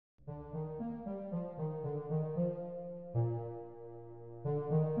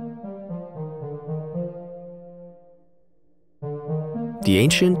The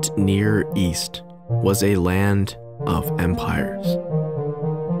ancient Near East was a land of empires.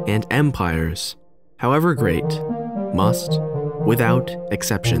 And empires, however great, must, without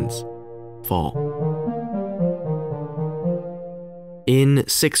exceptions, fall. In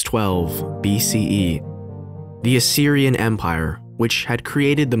 612 BCE, the Assyrian Empire, which had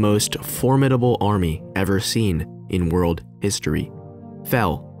created the most formidable army ever seen in world history,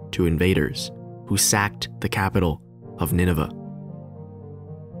 fell to invaders who sacked the capital of Nineveh.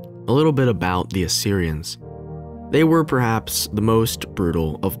 A little bit about the Assyrians. They were perhaps the most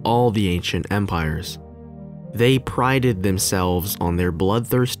brutal of all the ancient empires. They prided themselves on their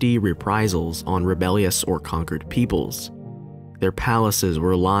bloodthirsty reprisals on rebellious or conquered peoples. Their palaces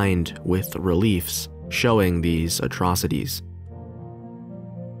were lined with reliefs showing these atrocities.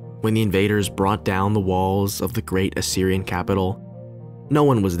 When the invaders brought down the walls of the great Assyrian capital, no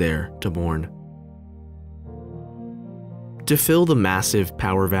one was there to mourn. To fill the massive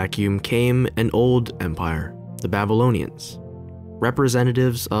power vacuum came an old empire, the Babylonians,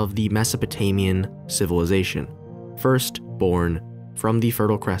 representatives of the Mesopotamian civilization, first born from the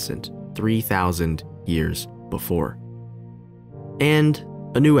Fertile Crescent 3,000 years before. And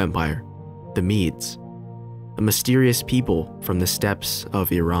a new empire, the Medes, a mysterious people from the steppes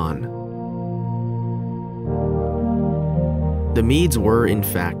of Iran. The Medes were, in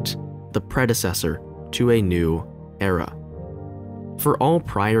fact, the predecessor to a new era. For all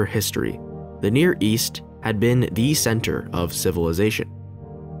prior history, the Near East had been the center of civilization.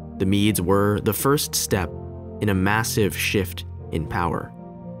 The Medes were the first step in a massive shift in power.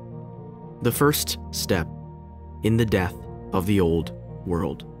 The first step in the death of the old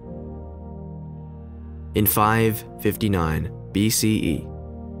world. In 559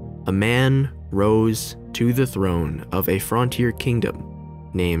 BCE, a man rose to the throne of a frontier kingdom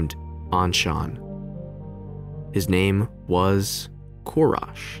named Anshan. His name was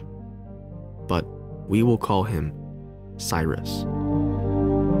Korash, but we will call him Cyrus.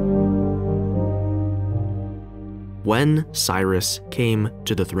 When Cyrus came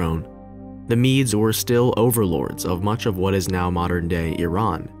to the throne, the Medes were still overlords of much of what is now modern-day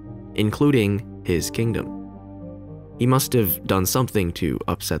Iran, including his kingdom. He must have done something to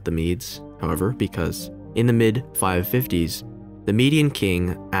upset the Medes, however, because in the mid-550s, the Median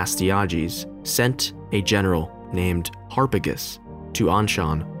king Astyages sent a general named Harpagus to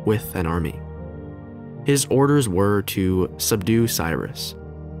Anshan with an army. His orders were to subdue Cyrus,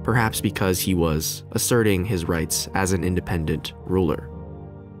 perhaps because he was asserting his rights as an independent ruler.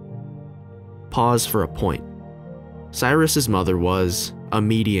 Pause for a point. Cyrus's mother was a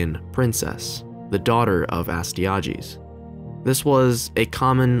Median princess, the daughter of Astyages. This was a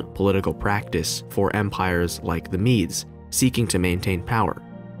common political practice for empires like the Medes seeking to maintain power.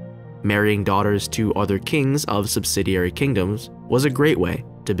 Marrying daughters to other kings of subsidiary kingdoms was a great way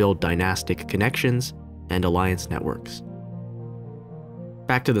to build dynastic connections and alliance networks.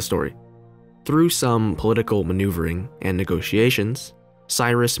 Back to the story. Through some political maneuvering and negotiations,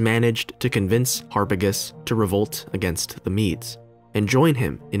 Cyrus managed to convince Harpagus to revolt against the Medes and join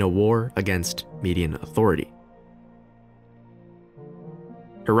him in a war against Median authority.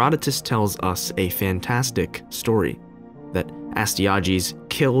 Herodotus tells us a fantastic story that Astyages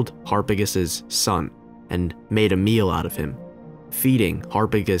killed Harpagus's son and made a meal out of him, feeding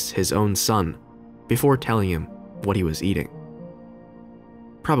Harpagus his own son before telling him what he was eating.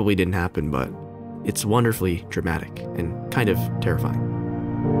 Probably didn't happen, but it's wonderfully dramatic and kind of terrifying.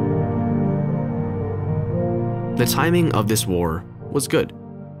 The timing of this war was good,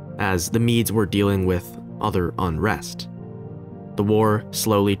 as the Medes were dealing with other unrest. The war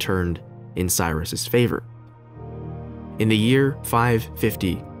slowly turned in Cyrus's favor. In the year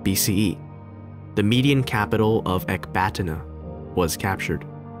 550 BCE, the Median capital of Ecbatana was captured.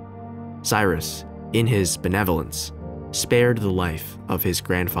 Cyrus, in his benevolence, spared the life of his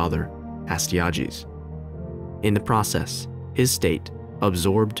grandfather, Astyages. In the process, his state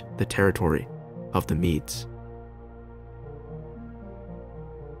absorbed the territory of the Medes.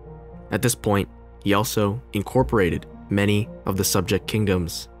 At this point, he also incorporated many of the subject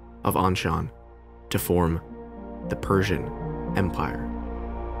kingdoms of Anshan to form the Persian Empire.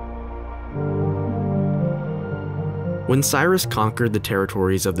 When Cyrus conquered the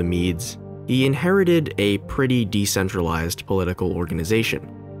territories of the Medes, he inherited a pretty decentralized political organization.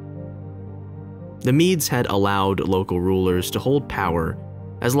 The Medes had allowed local rulers to hold power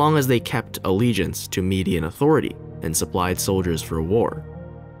as long as they kept allegiance to Median authority and supplied soldiers for war.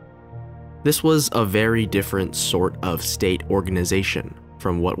 This was a very different sort of state organization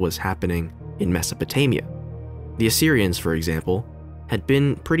from what was happening in Mesopotamia. The Assyrians, for example, had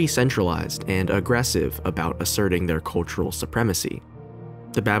been pretty centralized and aggressive about asserting their cultural supremacy,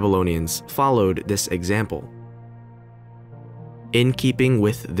 The Babylonians followed this example. In keeping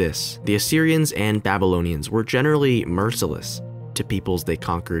with this, the Assyrians and Babylonians were generally merciless to peoples they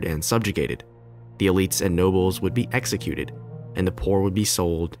conquered and subjugated. The elites and nobles would be executed, and the poor would be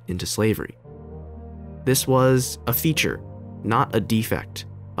sold into slavery. This was a feature, not a defect,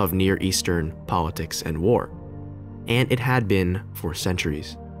 of Near Eastern politics and war, and it had been for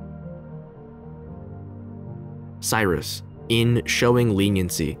centuries. Cyrus, in showing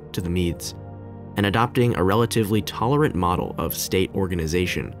leniency to the Medes and adopting a relatively tolerant model of state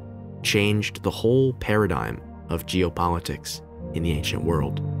organization, changed the whole paradigm of geopolitics in the ancient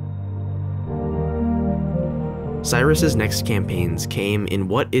world. Cyrus's next campaigns came in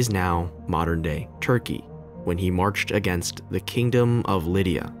what is now modern-day Turkey, when he marched against the Kingdom of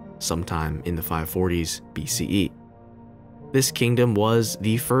Lydia sometime in the 540s BCE. This kingdom was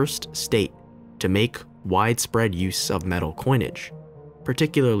the first state to make widespread use of metal coinage,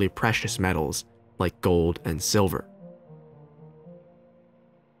 particularly precious metals like gold and silver.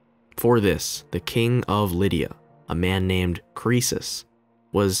 For this, the king of Lydia, a man named Croesus,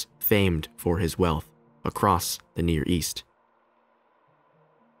 was famed for his wealth across the Near East.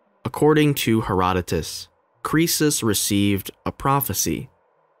 According to Herodotus, Croesus received a prophecy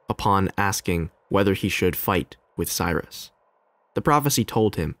upon asking whether he should fight with Cyrus. The prophecy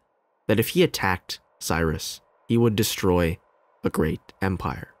told him that if he attacked Cyrus, he would destroy a great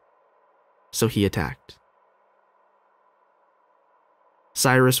empire. So he attacked.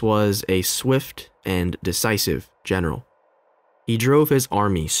 Cyrus was a swift and decisive general. He drove his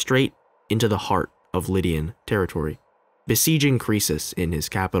army straight into the heart of Lydian territory, besieging Croesus in his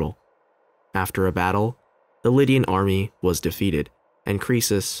capital. After a battle, the Lydian army was defeated, and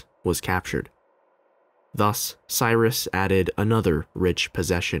Croesus was captured. Thus, Cyrus added another rich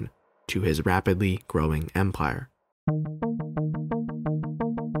possession to his rapidly growing empire.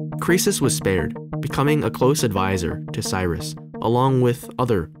 Croesus was spared, becoming a close advisor to Cyrus, along with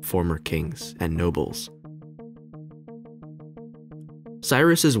other former kings and nobles.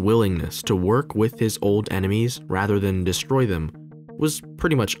 Cyrus's willingness to work with his old enemies rather than destroy them was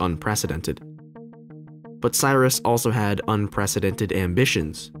pretty much unprecedented. But Cyrus also had unprecedented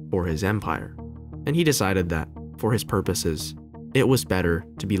ambitions for his empire, and he decided that, for his purposes, it was better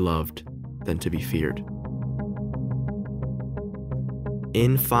to be loved than to be feared.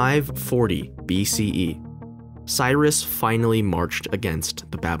 In 540 BCE, Cyrus finally marched against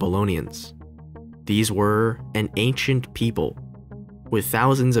the Babylonians. These were an ancient people with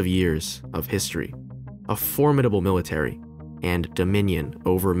thousands of years of history, a formidable military, and dominion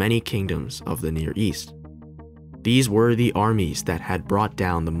over many kingdoms of the Near East. These were the armies that had brought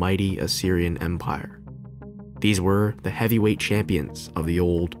down the mighty Assyrian Empire. These were the heavyweight champions of the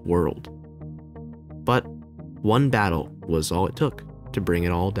old world. But one battle was all it took to bring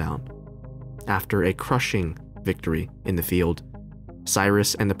it all down. After a crushing victory in the field,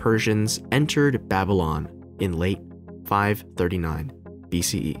 Cyrus and the Persians entered Babylon in late 539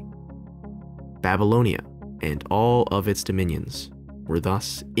 BCE. Babylonia and all of its dominions were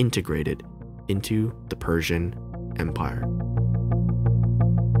thus integrated into the Persian Empire.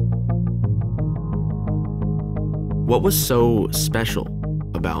 What was so special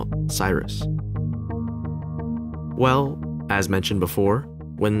about Cyrus? Well, as mentioned before,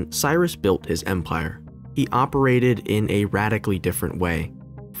 when Cyrus built his empire, he operated in a radically different way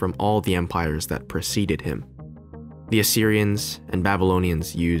from all the empires that preceded him. The Assyrians and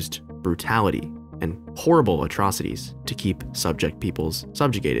Babylonians used brutality and horrible atrocities to keep subject peoples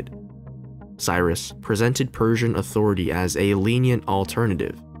subjugated. Cyrus presented Persian authority as a lenient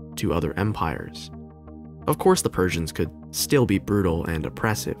alternative to other empires. Of course, the Persians could still be brutal and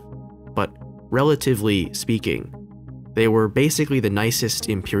oppressive, but relatively speaking, they were basically the nicest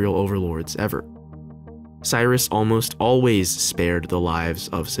imperial overlords ever. Cyrus almost always spared the lives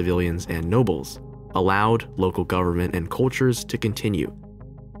of civilians and nobles, allowed local government and cultures to continue,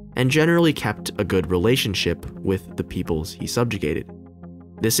 and generally kept a good relationship with the peoples he subjugated.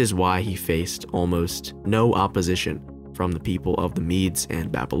 This is why he faced almost no opposition from the people of the Medes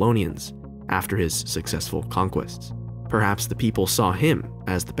and Babylonians after his successful conquests. Perhaps the people saw him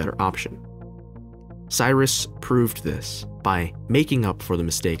as the better option. Cyrus proved this by making up for the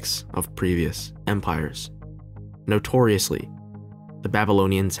mistakes of previous empires. Notoriously, the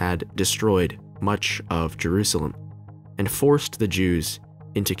Babylonians had destroyed much of Jerusalem and forced the Jews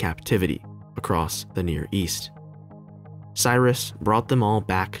into captivity across the Near East. Cyrus brought them all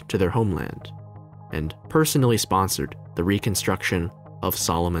back to their homeland and personally sponsored the reconstruction of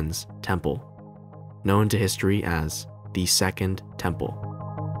Solomon's Temple, known to history as the Second Temple.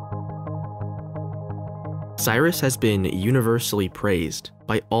 Cyrus has been universally praised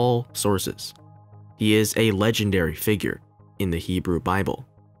by all sources. He is a legendary figure in the Hebrew Bible,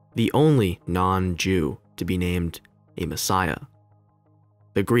 the only non-Jew to be named a Messiah.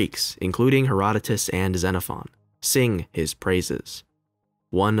 The Greeks, including Herodotus and Xenophon, sing his praises.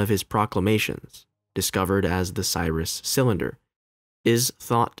 One of his proclamations, discovered as the Cyrus cylinder, is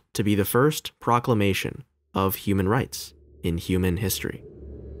thought to be the first proclamation of human rights in human history.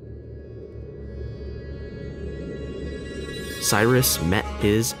 Cyrus met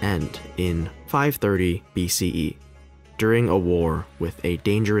his end in 530 BCE during a war with a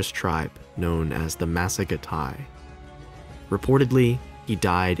dangerous tribe known as the Massagatai. Reportedly, he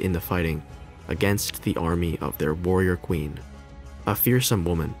died in the fighting against the army of their warrior queen, a fearsome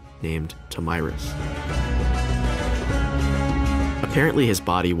woman named Tomyris. Apparently his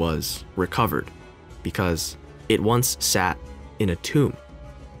body was recovered because it once sat in a tomb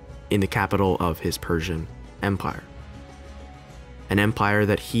in the capital of his Persian Empire, an empire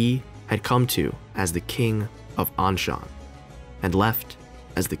that he had come to as the king of Anshan and left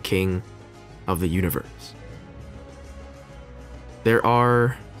as the king of the universe. There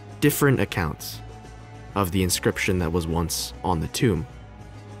are different accounts of the inscription that was once on the tomb,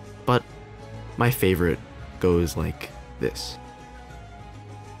 but my favorite goes like this.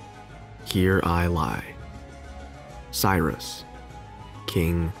 Here I lie, Cyrus,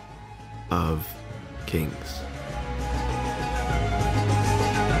 King of Kings.